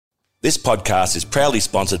This podcast is proudly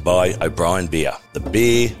sponsored by O'Brien Beer, the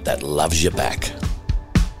beer that loves you back.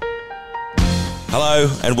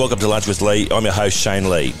 Hello and welcome to Lunch with Lee. I'm your host, Shane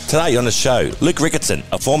Lee. Today on the show, Luke Ricketson,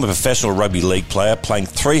 a former professional rugby league player playing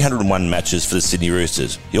 301 matches for the Sydney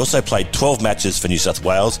Roosters. He also played 12 matches for New South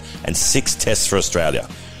Wales and 6 tests for Australia.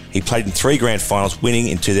 He played in 3 grand finals, winning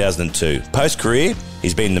in 2002. Post-career,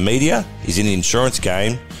 he's been in the media, he's in the insurance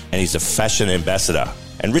game, and he's a fashion ambassador.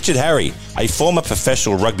 And Richard Harry, a former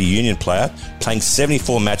professional rugby union player, playing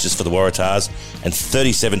 74 matches for the Waratahs and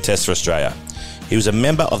 37 tests for Australia. He was a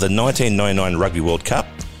member of the 1999 Rugby World Cup,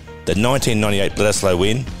 the 1998 Bledisloe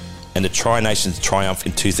win, and the Tri-Nations triumph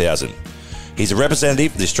in 2000. He's a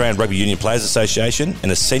representative of the Australian Rugby Union Players Association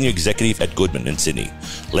and a senior executive at Goodman in Sydney.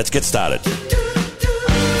 Let's get started.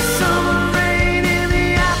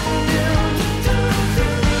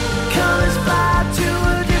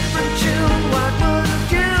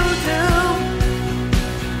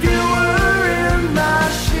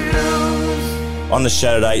 On the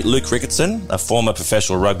show today, Luke Ricketson, a former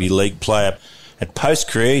professional rugby league player. And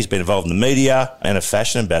post-career, he's been involved in the media and a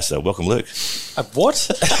fashion ambassador. Welcome, Luke.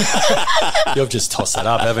 What? You've just tossed that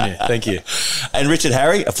up, haven't you? Thank you. And Richard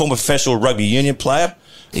Harry, a former professional rugby union player.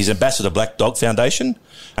 He's ambassador of Black Dog Foundation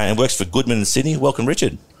and works for Goodman in Sydney. Welcome,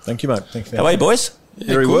 Richard. Thank you, mate. Thank you. How are you, boys? Yeah,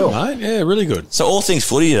 Very good, well. mate. Yeah, really good. So all things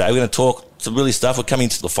footy today. We're going to talk some really stuff. We're coming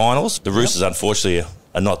to the finals. The Roosters, unfortunately,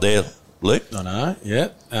 are not there, Luke. I know, yeah.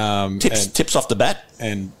 Tips off the bat.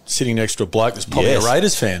 And sitting next to a bloke that's probably Yes. a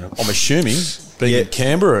Raiders fan, I'm assuming, being in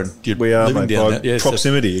Canberra and you're We are, living mate, down by there. Yeah,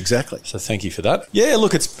 proximity, exactly. So thank you for that. Yeah,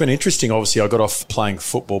 look, it's been interesting. Obviously, I got off playing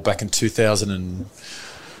football back in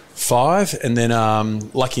 2005 and then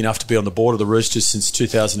lucky enough to be on the board of the Roosters since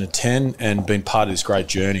 2010 and been part of this great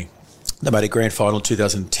journey. They made a grand final in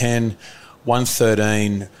 2010, won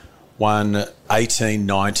 13, won 18,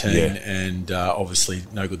 19, and obviously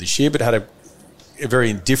no good this year, but had a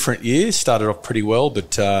very indifferent year. Started off pretty well,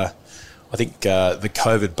 but I think the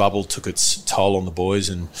COVID bubble took its toll on the boys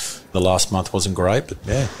and the last month wasn't great. But,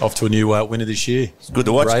 yeah, off to a new winner this year. Good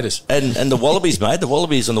to watch. Raiders. And the Wallabies, mate. The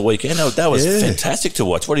Wallabies on the weekend. That was fantastic to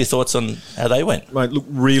watch. What are your thoughts on how they went? Mate, look,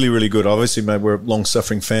 really, really good. Obviously, mate, we're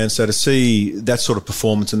long-suffering fans, so to see that sort of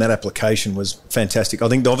performance and that application was fantastic. I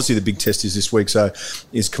think obviously the big test is this week, so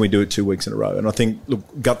can we do it 2 weeks in a row? And I think, look,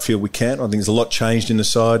 gut feel we can. I think there's a lot changed in the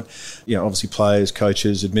side. You know, obviously players,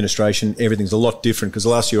 coaches, administration, everything's a lot different because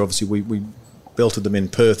last year, obviously, we belted them in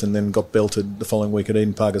Perth and then got belted the following week at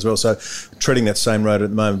Eden Park as well. So treading that same road at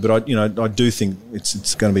the moment. But I do think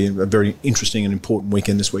it's going to be a very interesting and important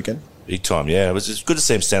weekend this weekend. Big time, yeah. It's good to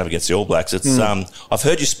see him stand up against the All Blacks. It's I've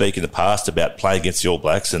heard you speak in the past about playing against the All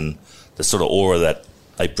Blacks and the sort of aura that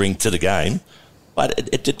they bring to the game. But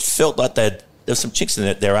it felt like there was some chinks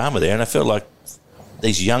in their armour there, and I felt like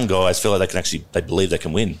these young guys feel like they believe they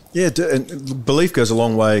can win. Yeah, and belief goes a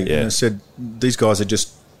long way. Yeah. You know, said these guys are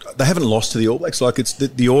just. They haven't lost to the All Blacks. Like it's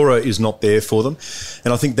the aura is not there for them,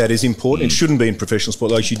 and I think that is important. It shouldn't be in professional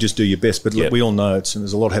sport. Like you just do your best, but look, we all know and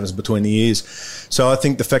there's a lot happens between the ears. So I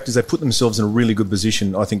think the fact is they put themselves in a really good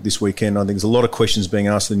position. I think this weekend, I think there's a lot of questions being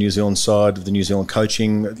asked of the New Zealand side of the New Zealand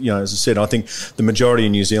coaching. You know, as I said, I think the majority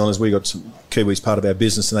of New Zealanders, we got some Kiwis part of our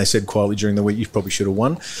business, and they said quietly during the week, you probably should have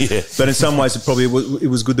won. Yeah. But in some ways, it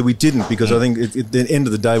was good that we didn't because I think at the end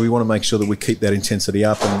of the day, we want to make sure that we keep that intensity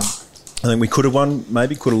up and. I think we could have won,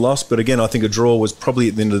 maybe could have lost. But again, I think a draw was probably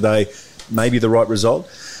at the end of the day maybe the right result.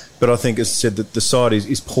 But I think, as I said, that the side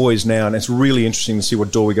is poised now, and it's really interesting to see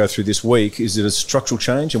what door we go through this week. Is it a structural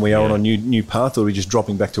change and we are on a new path, or are we just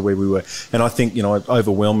dropping back to where we were? And I think,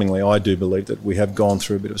 overwhelmingly, I do believe that we have gone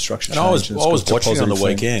through a bit of a structural change. I was watching on the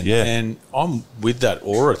weekend, yeah. And I'm with that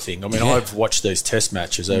aura thing. I mean, I've watched these test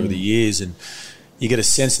matches over the years, and you get a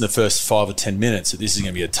sense in the first 5 or 10 minutes that this is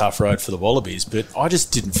going to be a tough road for the Wallabies, but I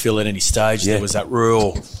just didn't feel at any stage there was that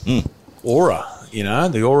real aura. You know,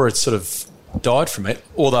 the aura sort of died from it,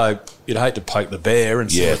 although you'd hate to poke the bear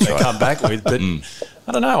and see what they come back with, but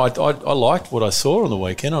I don't know. I liked what I saw on the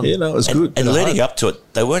weekend. It was good. And leading up to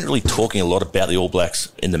it, they weren't really talking a lot about the All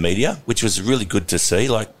Blacks in the media, which was really good to see.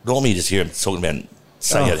 Like, normally you just hear them talking about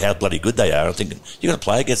saying how bloody good they are. I'm thinking, you're going to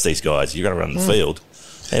play against these guys. You're going to run the field.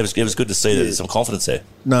 It was good to see that there's some confidence there.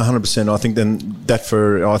 No, 100%. I think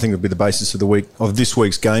I think it'll be the basis of this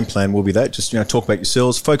week's game plan will be that. Just, talk about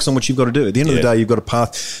yourselves, focus on what you've got to do. At the end of the day, you've got a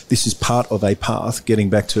path. This is part of a path getting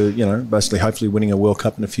back to, basically hopefully winning a World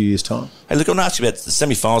Cup in a few years' time. Hey, look, I want to ask you about the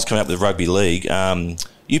semi-finals coming up with the Rugby League.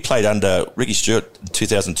 You played under Ricky Stewart in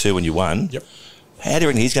 2002 when you won. Yep. How do you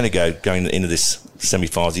reckon he's going to go going into this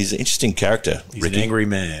semi-finals? He's an interesting character, He's Ricky. an angry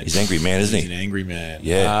man. He's an angry man, isn't he? He's an angry man.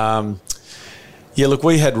 Yeah. Yeah, look,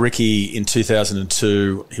 we had Ricky in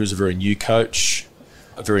 2002. He was a very new coach.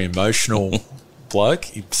 a very emotional bloke.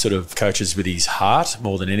 He sort of coaches with his heart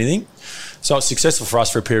more than anything. So it's successful for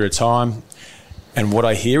us for a period of time. And what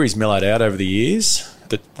I hear, he's mellowed out over the years.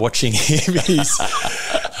 But watching him,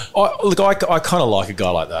 I kind of like a guy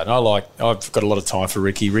like that. And I've got a lot of time for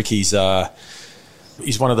Ricky. Ricky's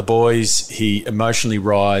he's one of the boys. He emotionally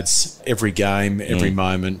rides every game, every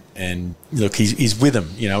moment. And look, he's with them.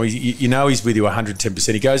 He's with you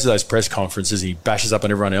 110%. He goes to those press conferences and he bashes up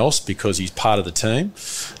on everyone else because he's part of the team.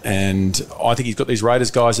 And I think he's got these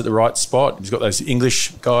Raiders guys at the right spot. He's got those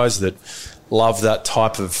English guys that love that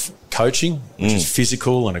type of coaching, which is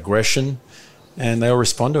physical and aggression. And they all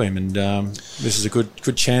respond to him, and this is a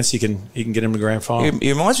good chance he can get him to grand final. He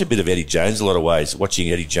reminds me a bit of Eddie Jones in a lot of ways. Watching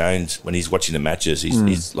Eddie Jones when he's watching the matches,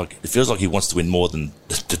 he's like, it feels like he wants to win more than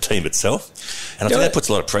the team itself, and I think that puts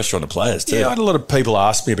a lot of pressure on the players too. Yeah, I had a lot of people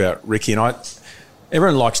ask me about Ricky, and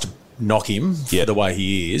everyone likes to knock him for the way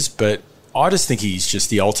he is, but I just think he's just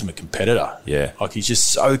the ultimate competitor. Yeah, like he's just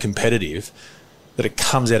so competitive that it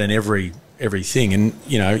comes out in everything, and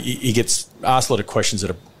he gets asked a lot of questions at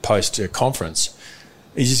a post-conference.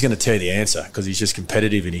 He's just going to tell you the answer because he's just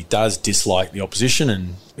competitive and he does dislike the opposition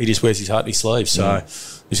and he just wears his heart on his sleeve. So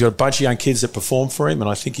he's got a bunch of young kids that perform for him, and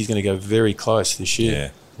I think he's going to go very close this year. Yeah,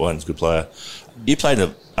 Wyden's a good player. You played in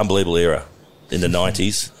an unbelievable era in the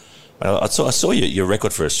 90s. I saw your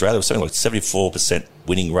record for Australia. It was something like 74%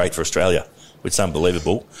 winning rate for Australia, which is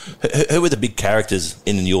unbelievable. Who were the big characters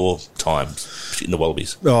in your times in the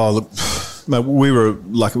Wallabies? Oh, look, mate, we were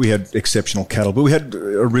lucky. We had exceptional cattle, but we had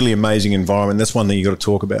a really amazing environment. That's one thing you got to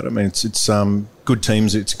talk about. I mean, it's good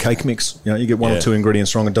teams. It's a cake mix. You get one or two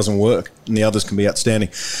ingredients wrong, it doesn't work, and the others can be outstanding.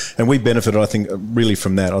 And we benefited, I think, really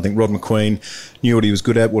from that. I think Rod McQueen knew what he was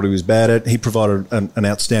good at, what he was bad at. He provided an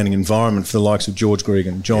outstanding environment for the likes of George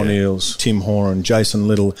Gregan, John Eales, Tim Horan, Jason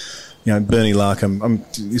Little, Bernie Larkham.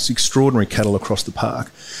 It's extraordinary cattle across the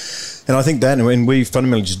park. And I think that, and we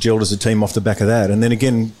fundamentally just gelled as a team off the back of that. And then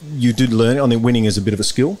again, you did learn, I think winning is a bit of a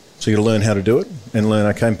skill. So you got to learn how to do it and learn,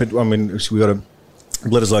 okay, but I mean, we got a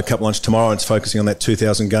Bledisloe Cup lunch tomorrow. It's focusing on that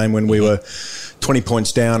 2000 game when we were 20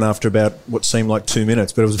 points down after about what seemed like 2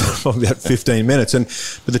 minutes, but it was probably about 15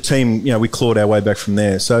 minutes. But the team, we clawed our way back from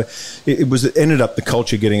there. So it ended up the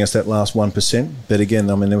culture getting us that last 1%. But again,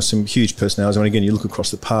 I mean, there was some huge personalities. I mean, again, you look across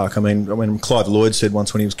the park. I mean, Clive Lloyd said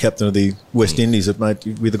once when he was captain of the West Indies that, mate,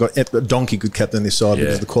 we've got a donkey could captain this side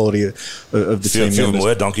because of the quality of the team. A few of them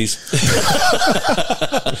were donkeys.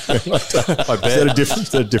 I bet. Is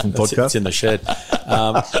that a different podcast? It's in the shed.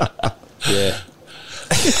 Yeah.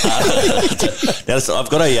 Now, listen, I've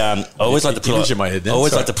got I always like to put on. In my head then. I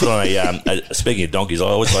always like to put on a. Speaking of donkeys, I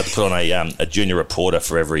always like to put on a junior reporter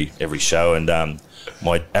for every show, and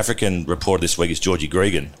my African reporter this week is Georgie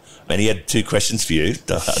Gregan, and he had 2 questions for you.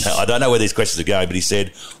 I don't know where these questions are going, but he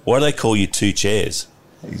said, "Why do they call you 2 chairs?"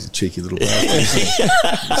 He's a cheeky little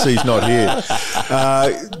bastard. So he's not here.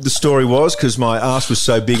 The story was because my ass was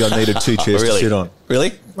so big I needed 2 chairs to sit on.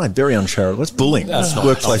 Really? Mate, very uncharitable. That's bullying. That's not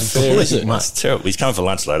workplace fair, bullying. is it? It's terrible. He's coming for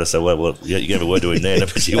lunch later, so well you can have a word to him there,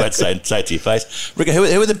 but you won't say it to your face. Rick, who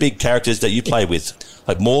are the big characters that you play with?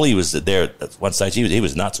 Like Morley was there at one stage. He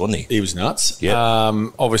was nuts, wasn't he? He was nuts. Yeah.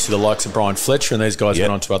 Obviously, the likes of Brian Fletcher and these guys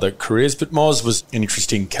went on to other careers, but Moz was an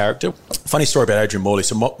interesting character. Funny story about Adrian Morley.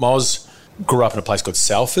 So Moz grew up in a place called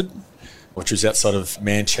Salford, which was outside of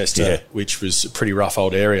Manchester, which was a pretty rough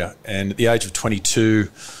old area. And at the age of 22,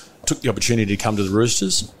 took the opportunity to come to the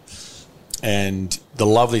Roosters, and the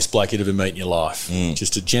loveliest bloke you'd ever meet in your life.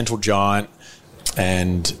 Just a gentle giant.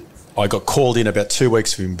 And I got called in about 2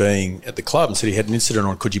 weeks of him being at the club and said he had an incident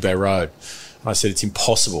on Coogee Bay Road. And I said, it's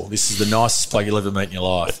impossible. This is the nicest bloke you'll ever meet in your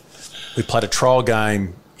life. We played a trial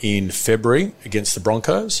game in February against the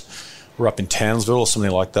Broncos. We're up in Townsville or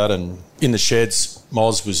something like that, and in the sheds,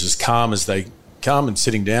 Moz was as calm as they come and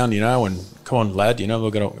sitting down, and come on, lad,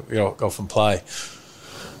 we're going to go off and play.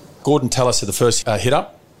 Gordon Tallis had the first hit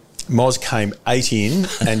up. Moz came 8 in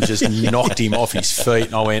and just knocked him off his feet,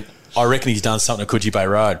 and I went, I reckon he's done something at Coogee Bay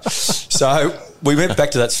Road. So we went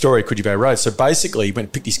back to that story at Coogee Bay Road. So basically, he went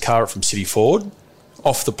and picked his car up from City Ford,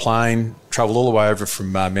 off the plane, travelled all the way over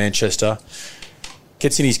from Manchester,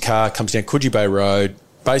 gets in his car, comes down Coogee Bay Road,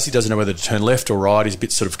 basically doesn't know whether to turn left or right. He's a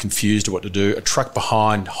bit sort of confused of what to do. A truck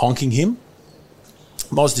behind honking him.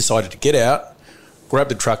 Moz decided to get out, grab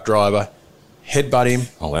the truck driver, headbutt him.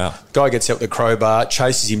 Oh, wow. Guy gets out with a crowbar,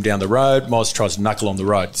 chases him down the road. Moz tries to knuckle on the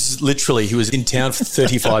road. This is literally, he was in town for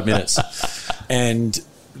 35 minutes. And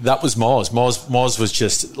that was Moz. Moz was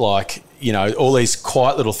just like, all these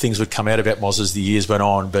quiet little things would come out about Moz as the years went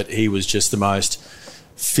on, but he was just the most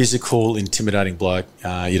physical, intimidating bloke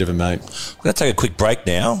you'd ever meet. We're going to take a quick break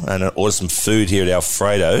now and order some food here at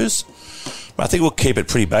Alfredo's. I think we'll keep it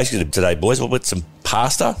pretty basic today, boys. We'll put some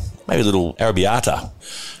pasta, maybe a little arrabbiata.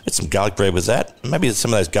 Get some garlic bread with that. Maybe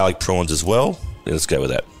some of those garlic prawns as well. Yeah, let's go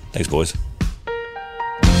with that. Thanks, boys.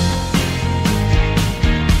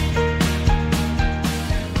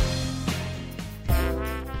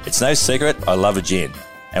 It's no secret, I love a gin.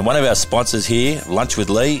 And one of our sponsors here, Lunch with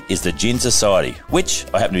Lee, is the Gin Society, which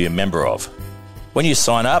I happen to be a member of. When you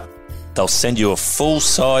sign up, they'll send you a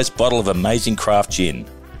full-size bottle of amazing craft gin,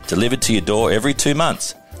 delivered to your door every 2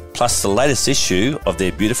 months, plus the latest issue of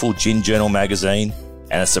their beautiful Gin Journal magazine,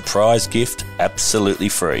 and a surprise gift absolutely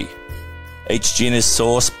free. Each gin is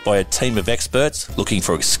sourced by a team of experts looking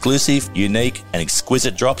for exclusive, unique and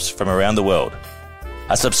exquisite drops from around the world.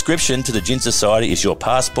 A subscription to the Gin Society is your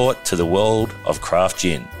passport to the world of craft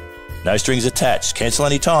gin. No strings attached. Cancel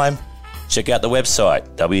any time. Check out the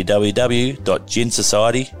website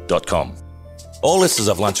www.ginsociety.com. All listeners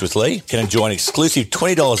of Lunch with Lee can enjoy an exclusive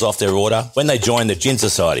 $20 off their order when they join the Gin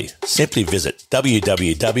Society. Simply visit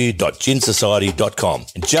www.ginsociety.com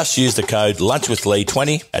and just use the code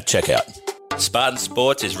LunchWithLee20 at checkout. Spartan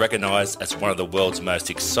Sports is recognised as one of the world's most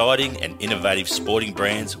exciting and innovative sporting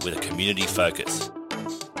brands with a community focus.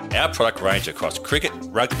 Our product range across cricket,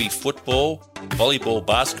 rugby, football, volleyball,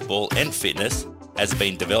 basketball and fitness has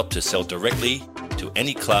been developed to sell directly to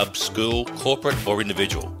any club, school, corporate or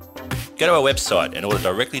individual. Go to our website and order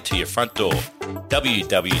directly to your front door,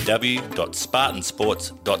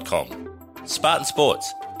 www.spartansports.com. Spartan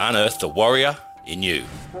Sports, unearth the warrior in you.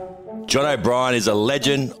 John O'Brien is a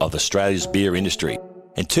legend of Australia's beer industry.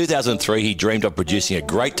 In 2003, he dreamed of producing a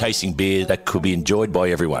great tasting beer that could be enjoyed by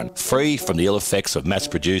everyone, free from the ill effects of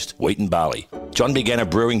mass-produced wheat and barley. John began a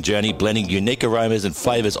brewing journey blending unique aromas and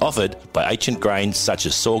flavours offered by ancient grains such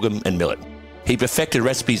as sorghum and millet. He perfected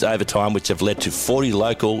recipes over time which have led to 40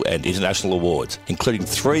 local and international awards, including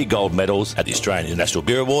 3 gold medals at the Australian International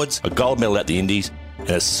Beer Awards, a gold medal at the Indies, and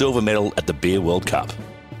a silver medal at the Beer World Cup.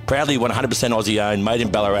 Proudly 100% Aussie-owned, made in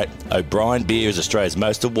Ballarat, O'Brien Beer is Australia's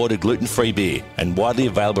most awarded gluten-free beer and widely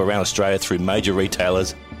available around Australia through major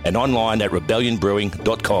retailers and online at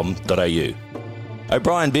rebellionbrewing.com.au.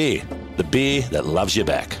 O'Brien Beer, the beer that loves you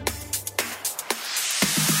back.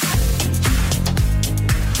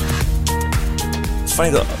 It's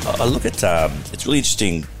funny, I look at, it's really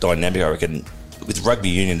interesting dynamic, I reckon. With rugby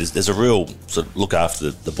union, there's a real sort of look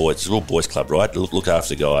after the boys. It's a real boys club, right? Look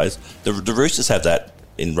after guys. The Roosters have that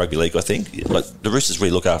in rugby league, I think. Like the Roosters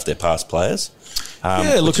really look after their past players.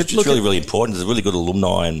 It's really important. There's a really good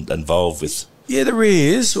alumni involved with. Yeah, there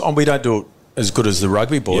really is. We don't do it as good as the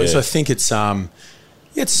rugby boys. Yeah. I think it's a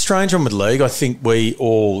strange one with league. I think we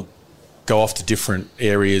all go off to different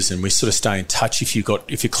areas and we sort of stay in touch if you're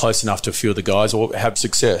close enough to a few of the guys or have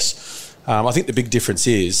success. I think the big difference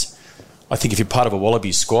is, I think if you're part of a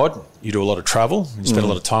Wallabies squad, you do a lot of travel and you spend a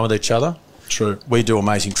lot of time with each other. True. We do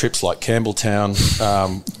amazing trips like Campbelltown,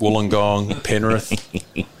 Wollongong, Penrith.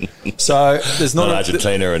 So there's not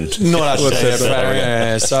Argentina and not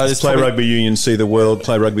Argentina. So there's play rugby union, see the world.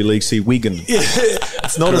 Play rugby league, see Wigan. Yeah,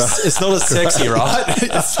 it's not as sexy, right?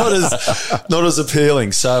 It's not as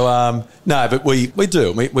appealing. So no, but we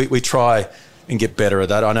do. We try and get better at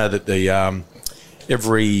that. I know that the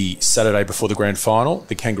every Saturday before the grand final,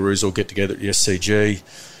 the Kangaroos all get together at the SCG,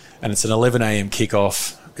 and it's an 11 a.m.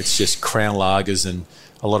 kickoff. It's just crown lagers and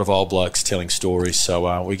a lot of old blokes telling stories.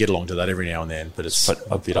 So we get along to that every now and then, but it's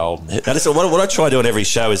a bit old. Now, listen, what I try to do on every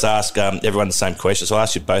show is ask everyone the same question. So I'll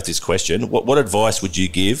ask you both this question. What advice would you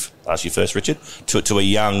give, I'll ask you first, Richard, to a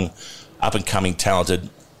young, up-and-coming, talented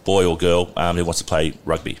boy or girl who wants to play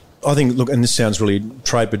rugby? I think, look, and this sounds really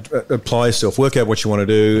trite, but apply yourself, work out what you want to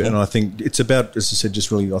do. Yeah. And I think it's about, as I said,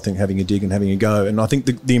 just really, I think, having a dig and having a go. And I think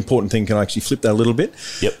the important thing, can I actually flip that a little bit?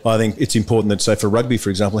 Yep. I think it's important that, say, for rugby,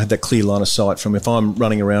 for example, have that clear line of sight from if I'm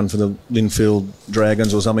running around for the Linfield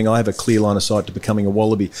Dragons or something, I have a clear line of sight to becoming a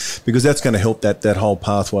Wallaby, because that's going to help that whole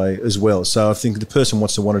pathway as well. So I think the person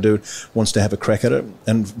wants to do it, wants to have a crack at it.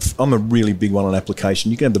 And I'm a really big one on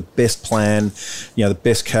application. You can have the best plan, the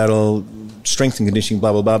best cattle, strength and conditioning,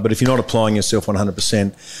 blah, blah, blah. But if you're not applying yourself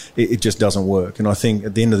 100%, it just doesn't work. And I think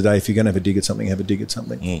at the end of the day, if you're going to have a dig at something, have a dig at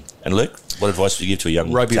something. Mm. And Luke, what advice would you give to a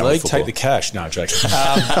young rugby league? Football? Take the cash. No, I'm joking.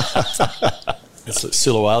 It's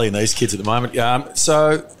Silawali and these kids at the moment.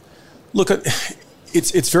 So, look,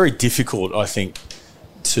 it's very difficult, I think,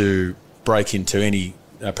 to break into any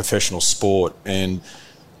professional sport. And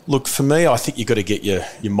look, for me, I think you've got to get your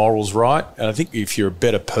morals right. And I think if you're a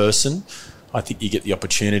better person, I think you get the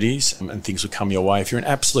opportunities and things will come your way. If you're an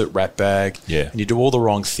absolute rat bag and you do all the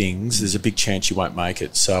wrong things, there's a big chance you won't make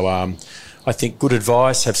it. So I think good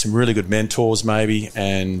advice, have some really good mentors maybe,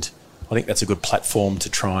 and I think that's a good platform to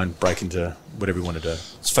try and break into whatever you want to do.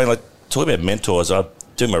 It's funny, like talking about mentors, I'm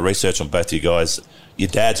doing my research on both of you guys. Your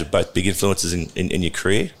dads were both big influences in your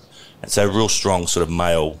career. And so real strong sort of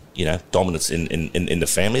male, dominance in the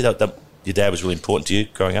family. Your dad was really important to you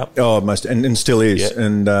growing up? Oh, most, and still is. Yeah.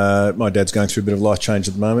 And my dad's going through a bit of life change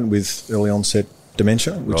at the moment with early onset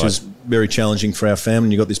dementia, which is very challenging for our family.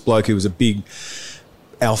 And you've got this bloke who was a big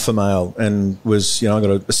alpha male and was, I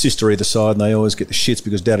got a sister either side, and they always get the shits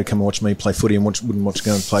because Dad would come and watch me play footy and wouldn't watch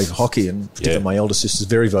go and play hockey, and particularly my elder sister's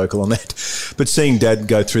very vocal on that. But seeing Dad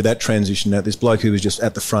go through that transition, now this bloke who was just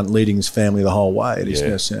at the front leading his family the whole way, he's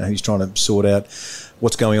trying to sort out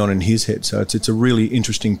what's going on in his head. So it's a really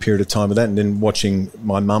interesting period of time with that, and then watching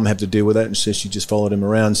my mum have to deal with that, and she just followed him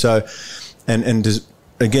around. So, and does,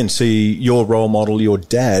 again, see your role model, your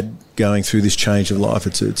dad, going through this change of life.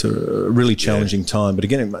 It's a really challenging time. But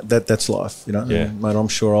again, that's life, Yeah. And, mate, I'm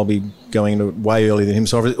sure I'll be going into way earlier than him.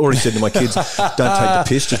 So I've already said to my kids, don't take the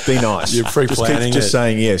piss, just be nice. You're pre-planning just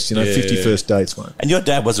saying yes, 51st dates, mate. And your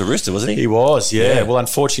dad was a Rooster, wasn't he? He was, yeah. Well,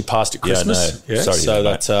 unfortunately, passed at Christmas. Yeah, sorry. So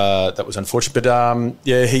that was unfortunate. But,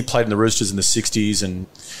 he played in the Roosters in the 60s, and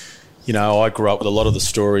I grew up with a lot of the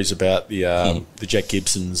stories about the Jack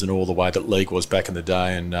Gibsons and all the way that league was back in the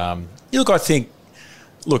day. And I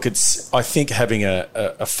think having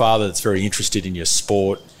a father that's very interested in your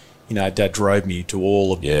sport. Dad drove me to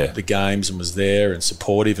all of the games and was there and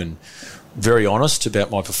supportive and very honest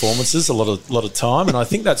about my performances a lot of time. And I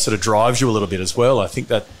think that sort of drives you a little bit as well. I think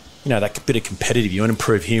that that bit of competitive, you want to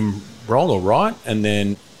prove him wrong or right, and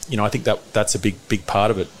then I think that's a big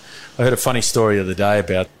part of it. I heard a funny story the other day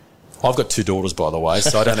about. I've got 2 daughters, by the way,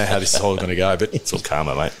 so I don't know how this is all going to go, but it's all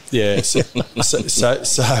karma, mate. Yeah.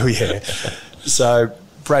 So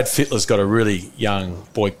Brad Fittler's got a really young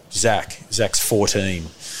boy, Zach. Zach's 14,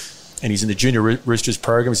 and he's in the Junior Roosters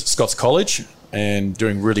program. He's at Scots College and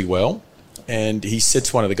doing really well. And he said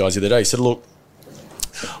to one of the guys the other day, he said, "Look,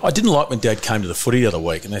 I didn't like when Dad came to the footy the other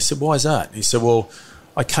week." And they said, "Why is that?" And he said, "Well,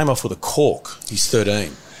 I came off with a cork." He's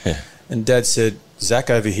 13. Yeah. And Dad said, "Zach,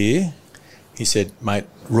 over here." He said, "Mate,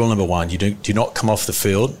 rule number 1, you do not come off the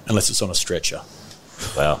field unless it's on a stretcher."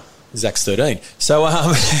 Wow. Zach's 13. So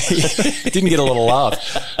he didn't get a lot of laugh.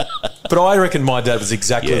 But I reckon my dad was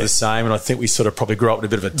exactly the same, and I think we sort of probably grew up in a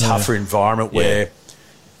bit of a tougher environment where,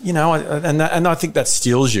 and I think that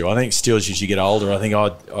steals you. I think it steals you as you get older. I think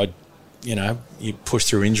you push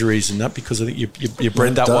through injuries and that because I think you're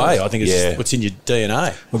bred that way. I think it's what's in your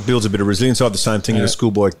DNA. Well, it builds a bit of resilience. I had the same thing in a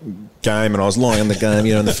schoolboy game, and I was lying on the game,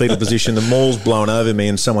 in the fetal position. The mall's blowing over me,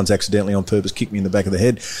 and someone's accidentally on purpose kicked me in the back of the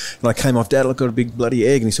head. And I came off, "Dad, I got a big bloody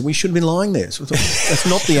egg." And he said, "Well, you should have been lying there." So I thought, that's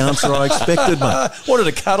not the answer I expected, mate. Wanted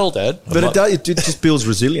a cuddle, Dad. But it just builds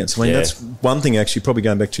resilience. I mean, that's one thing, actually, probably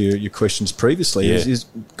going back to your questions previously, is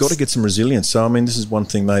got to get some resilience. So, I mean, this is one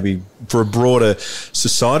thing maybe for a broader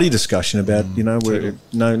society discussion about, where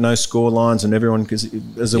no score lines and everyone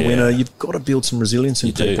as a winner. You've got to build some resilience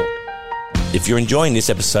in people. If you're enjoying this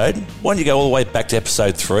episode, why don't you go all the way back to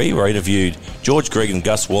episode 3 where I interviewed George Greig and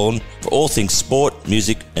Gus Wallen for all things sport,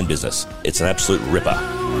 music and business. It's an absolute ripper.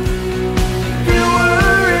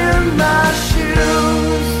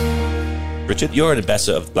 Richard, you're an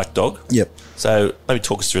ambassador of Black Dog. Yep. So maybe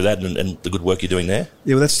talk us through that and the good work you're doing there.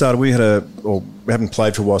 Yeah, well, that started. We haven't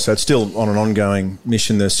played for a while, so it's still on an ongoing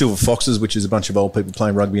mission. The Silver Foxes, which is a bunch of old people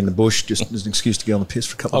playing rugby in the bush, just as an excuse to get on the piss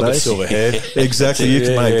for a couple of days. Silver hair. Exactly.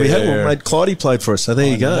 Mate, Clydie played for us, so there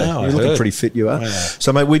you go. You're looking pretty fit, you are. Yeah.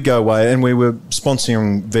 So, mate, we'd go away, and we were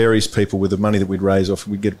sponsoring various people with the money that we'd raise off.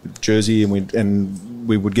 We'd get a jersey, and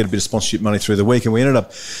we would get a bit of sponsorship money through the week, and we ended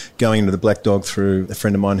up going into the Black Dog through a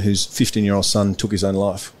friend of mine whose 15-year-old son took his own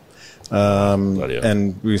life.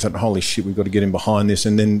 And we thought, holy shit, we've got to get him behind this.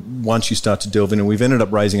 And then once you start to delve in, and we've ended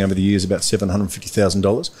up raising over the years about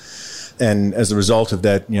 $750,000. And as a result of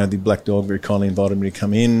that, the Black Dog very kindly invited me to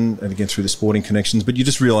come in, and again through the sporting connections. But you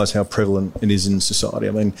just realise how prevalent it is in society.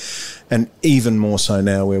 I mean, and even more so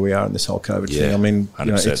now where we are in this whole COVID thing. I mean,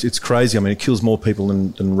 it's crazy. I mean, it kills more people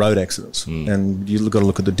than road accidents. And you've got to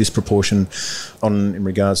look at the disproportion in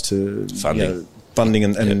regards to funding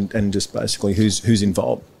and just basically who's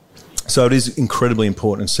involved. So it is incredibly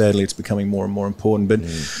important, and sadly it's becoming more and more important. But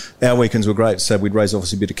our weekends were great. So we'd raise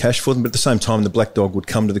obviously a bit of cash for them, but at the same time the Black Dog would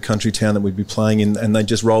come to the country town that we'd be playing in, and they'd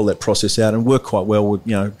just roll that process out and work quite well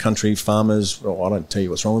with, country farmers. I don't tell you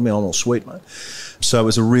what's wrong with me, I'm all sweet, mate. So it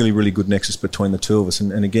was a really, really good nexus between the two of us.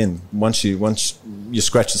 And again, once you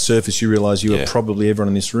scratch the surface, you realise you are probably, everyone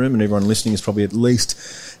in this room and everyone listening is probably at least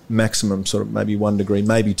maximum sort of maybe 1 degree,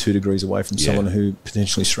 maybe 2 degrees away from someone who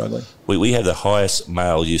potentially struggling. We have the highest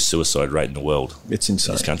male youth suicide rate in the world. It's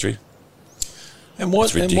insane. In this country. And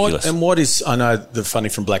what is, I know the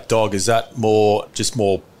funding from Black Dog, is that more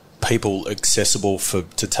people accessible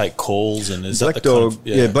to take calls? And is Black that the Dog,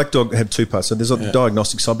 kind of, Black Dog had two parts. So there's the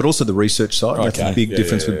diagnostic side, but also the research side. Okay. That's a big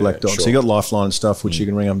difference with Black Dog. Sure. So you got Lifeline stuff, which you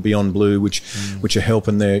can ring on Beyond Blue, which are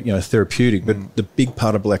helping there, therapeutic. But the big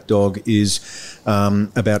part of Black Dog is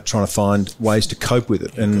about trying to find ways to cope with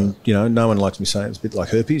it. And no one likes me saying it's a bit like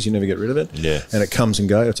herpes. You never get rid of it. Yeah. And it comes and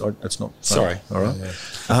goes. It's not. Sorry. All right. You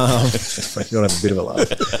got to have a bit of a laugh.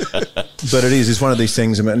 But it is. It's one of these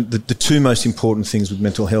things. I mean, the two most important things with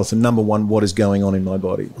mental health are, number one, what is going on in my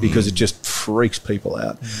body, because it just freaks people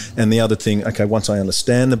out. And the other thing, okay, once I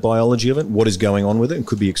understand the biology of it, what is going on with it, it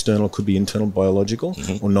could be external, it could be internal, biological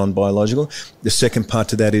or non-biological. The second part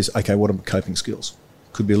to that is, okay, what are my coping skills?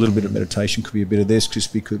 Could be a little bit of meditation, could be a bit of this,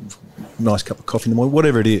 could be a nice cup of coffee in the morning,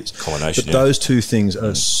 whatever it is. Combination, but those two things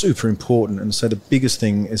are super important. And so the biggest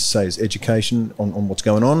thing is education on what's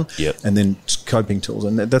going on, and then coping tools.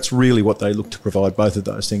 And that's really what they look to provide, both of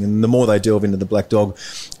those things. And the more they delve into the Black Dog,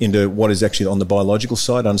 into what is actually on the biological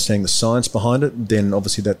side, understanding the science behind it, then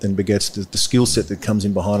obviously that then begets the skill set that comes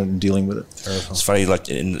in behind it and dealing with it. It's funny, like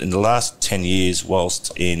in the last 10 years,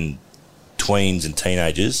 whilst in tweens and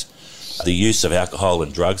teenagers, the use of alcohol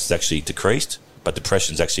and drugs has actually decreased, but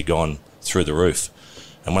depression's actually gone through the roof.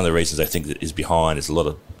 And one of the reasons I think that is behind is a lot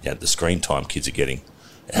of the screen time kids are getting.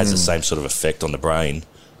 It has the same sort of effect on the brain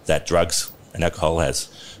that drugs and alcohol has.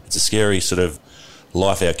 It's a scary sort of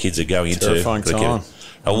life our kids are going Terrifying into. time.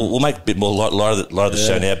 We'll make a bit more light of the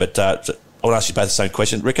show now, but I want to ask you both the same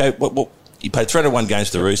question. Rico, you played 301 games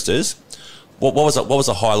for the Roosters. What was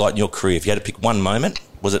a highlight in your career? If you had to pick one moment,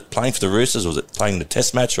 was it playing for the Roosters, or was it playing the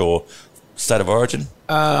Test match, or State of Origin?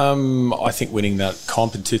 I think winning that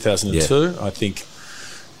comp in 2002. I think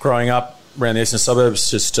growing up around the eastern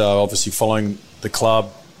suburbs, just obviously following the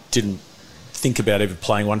club, didn't think about ever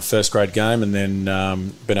playing one first grade game, and then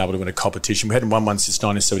been able to win a competition. We hadn't won one since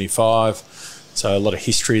 1975, so a lot of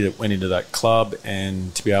history that went into that club,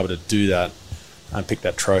 and to be able to do that and pick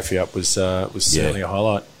that trophy up was certainly a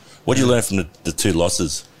highlight. What did you learn from the two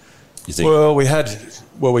losses, you think? Well,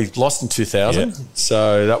 we lost in 2000,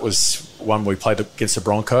 so that was one we played against the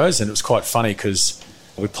Broncos, and it was quite funny because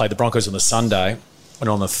we played the Broncos on the Sunday, and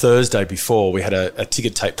on the Thursday before we had a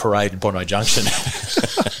ticket tape parade in Bondi Junction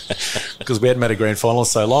because we hadn't made a grand final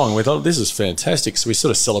so long, and we thought this is fantastic, so we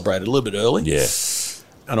sort of celebrated a little bit early. Yeah.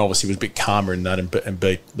 And obviously was a bit calmer in that and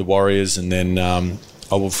beat the Warriors, and then I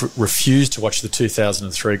refused to watch the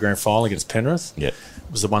 2003 grand final against Penrith. Yeah.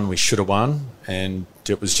 It was the one we should have won, and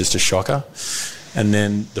it was just a shocker. And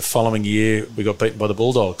then the following year, we got beaten by the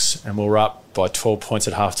Bulldogs, and we were up by 12 points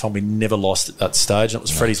at halftime. We never lost at that stage, and it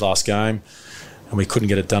was Freddie's last game, and we couldn't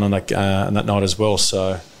get it done on that night as well.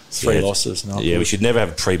 So 3 losses. We should never have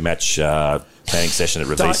a pre-match planning session at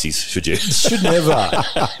Ravisi's, should you? Should never.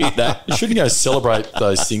 You shouldn't go celebrate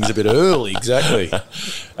those things a bit early. Exactly.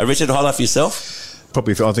 Richard, highlight for yourself?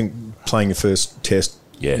 Probably, I think, playing your first test,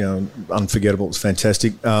 unforgettable. It was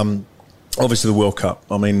fantastic. Obviously, the World Cup.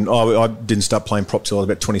 I mean, I didn't start playing prop till I was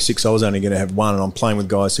about 26. I was only going to have one, and I'm playing with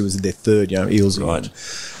guys who was their third,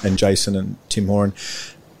 Ealesy and Jason and Tim Horan.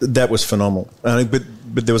 That was phenomenal.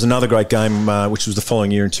 But there was another great game, which was the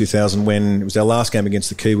following year in 2000, when it was our last game against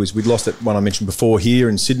the Kiwis. We'd lost that one I mentioned before here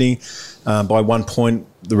in Sydney by 1 point.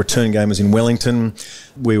 The return game was in Wellington.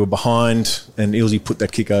 We were behind, and Ealesy put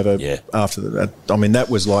that kick over after that. I mean, that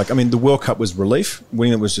was like, the World Cup was relief.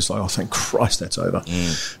 Winning it was just like, oh, thank Christ, that's over.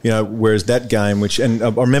 Whereas that game, and I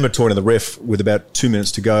remember talking to the ref with about 2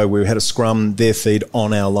 minutes to go, we had a scrum, their feed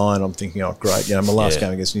on our line. I'm thinking, oh, great. My last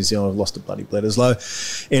game against New Zealand, I've lost to bloody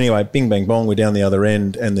Bledisloe. Anyway, bing, bang, bong, we're down the other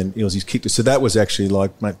end, and then Ealesy's kicked us. So that was actually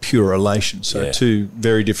like pure elation. So two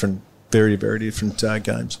very different, very, very different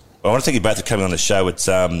games. I want to thank you both for coming on the show. It's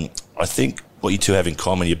I think what you two have in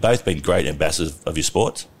common, you've both been great ambassadors of your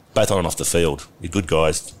sports, both on and off the field. You're good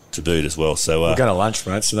guys to boot as well. So we're going to lunch,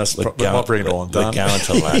 mate, so that's not bringing it all done. We're going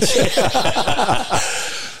to lunch.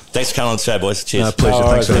 Thanks for coming on the show, boys. Cheers. No, pleasure.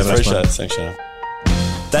 Thanks for having us, mate. Thanks, Shane.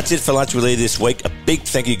 That's it for Lunch with Lee this week. A big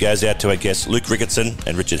thank you goes out to our guests Luke Ricketson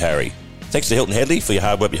and Richard Harry. Thanks to Hilton Headley for your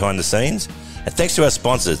hard work behind the scenes. And thanks to our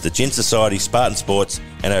sponsors, the Gin Society, Spartan Sports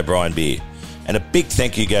and O'Brien Beer. And a big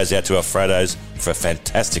thank you goes out to Alfredo's for a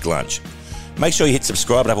fantastic lunch. Make sure you hit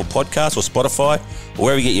subscribe at Apple Podcasts or Spotify or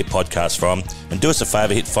wherever you get your podcasts from. And do us a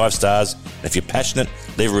favour, hit 5 stars. And if you're passionate,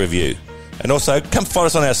 leave a review. And also, come follow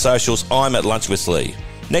us on our socials. I'm at Lunch with Lee.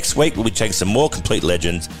 Next week, we'll be chatting some more complete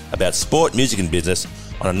legends about sport, music and business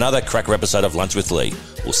on another cracker episode of Lunch with Lee.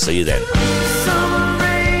 We'll see you then.